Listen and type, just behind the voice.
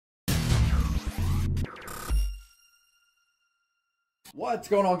What's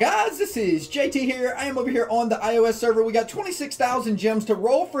going on, guys? This is JT here. I am over here on the iOS server. We got 26,000 gems to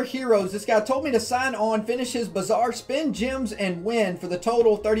roll for heroes. This guy told me to sign on, finish his bazaar, spend gems, and win for the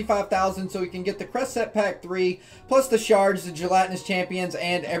total 35,000 so he can get the Crest Set Pack 3, plus the shards, the gelatinous champions,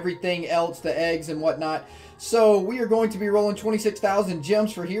 and everything else, the eggs and whatnot. So we are going to be rolling 26,000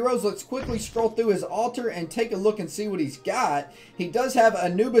 gems for heroes. Let's quickly scroll through his altar and take a look and see what he's got. He does have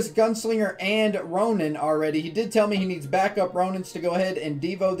Anubis, Gunslinger, and Ronin already. He did tell me he needs backup Ronins to go ahead and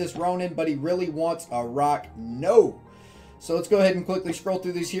devo this Ronin, but he really wants a RockNO. So let's go ahead and quickly scroll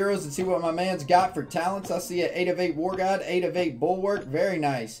through these heroes and see what my man's got for talents. I see an 8 of 8 War God, 8 of 8 Bulwark. Very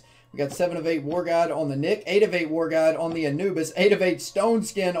nice. We got 7 of 8 War God on the Nick, 8 of 8 War God on the Anubis, 8 of 8 Stone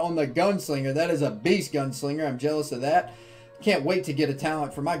Skin on the Gunslinger. That is a beast Gunslinger. I'm jealous of that. Can't wait to get a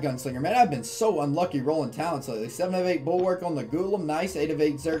talent for my Gunslinger. Man, I've been so unlucky rolling talents lately. 7 of 8 Bulwark on the Ghoulam. Nice. 8 of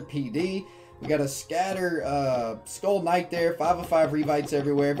 8 Zerg PD. We got a Scatter Skull Knight there. 5 of 5 Revites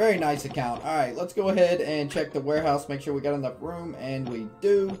everywhere. Very nice account. All right, let's go ahead and check the warehouse. Make sure we got enough room, and we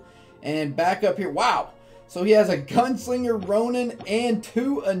do. And back up here. Wow. So he has a Gunslinger, Ronin, and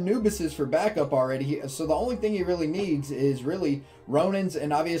 2 Anubises for backup already. So the only thing he really needs is really Ronins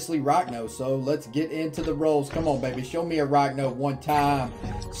and obviously RockNO. So let's get into the rolls. Come on, baby. Show me a RockNO one time.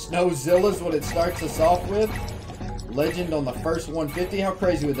 Snowzilla's what it starts us off with. Legend on the first 150. How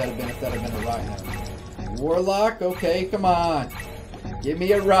crazy would that have been if that had been a RockNO? Warlock. Okay, come on. Give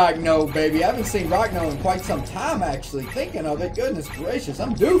me a RockNO, baby. I haven't seen RockNO in quite some time, actually. Thinking of it. Goodness gracious.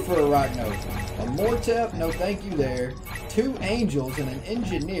 I'm due for a RockNO. A Mortep. No thank you there. 2 Angels and an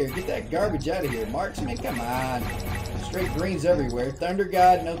Engineer. Get that garbage out of here. Marksman, come on. Straight greens everywhere. Thunder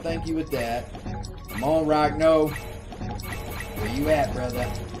God. No thank you with that. Come on, RockNO. Where you at,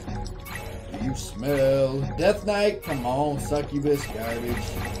 brother? Do you smell? Death Knight. Come on. Succubus. Garbage.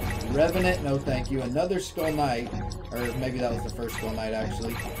 Revenant, no thank you. Another Skull Knight, or maybe that was the first Skull Knight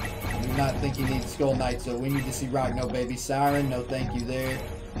actually. I do not think you need Skull Knight, so we need to see RockNO, baby. Siren, no thank you there.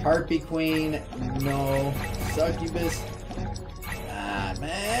 Harpy Queen, no. Succubus, ah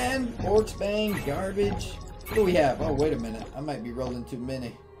man. Orcs Bang, garbage. What do we have? Oh, wait a minute. I might be rolling too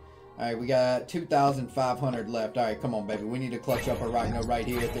many. Alright, we got 2,500 left. Alright, come on, baby. We need to clutch up a RockNO right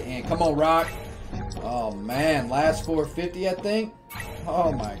here at the end. Come on, Rock. Oh man, last 450 I think.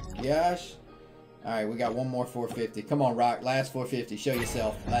 Oh my gosh. Alright, we got one more 450. Come on, Rock. Last 450. Show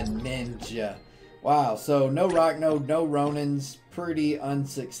yourself. A ninja. Wow, so no RockNO, no Ronins. Pretty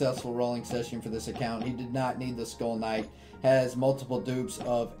unsuccessful rolling session for this account. He did not need the Skull Knight. Has multiple dupes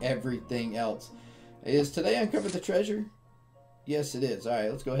of everything else. Is today Uncover the Treasure? Yes, it is. Alright,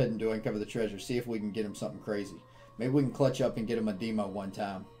 let's go ahead and do Uncover the Treasure. See if we can get him something crazy. Maybe we can clutch up and get him a demo one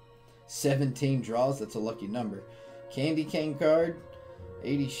time. 17 draws. That's a lucky number. Candy Cane card.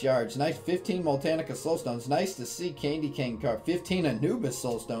 80 shards. Nice. 15 Multanica Soulstones. Nice to see Candy Cane card. 15 Anubis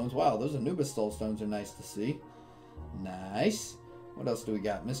Soulstones. Wow, those Anubis Soulstones are nice to see. Nice. What else do we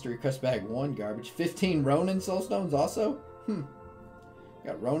got? Mystery Crest Bag 1. Garbage. 15 Ronin Soulstones also.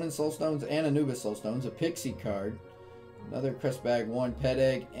 Got Ronin Soulstones and Anubis Soulstones. A Pixie card. Another Crest Bag 1 Pet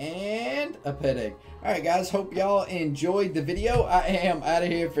Egg and a Pet Egg. Alright guys, hope y'all enjoyed the video. I am out of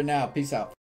here for now. Peace out.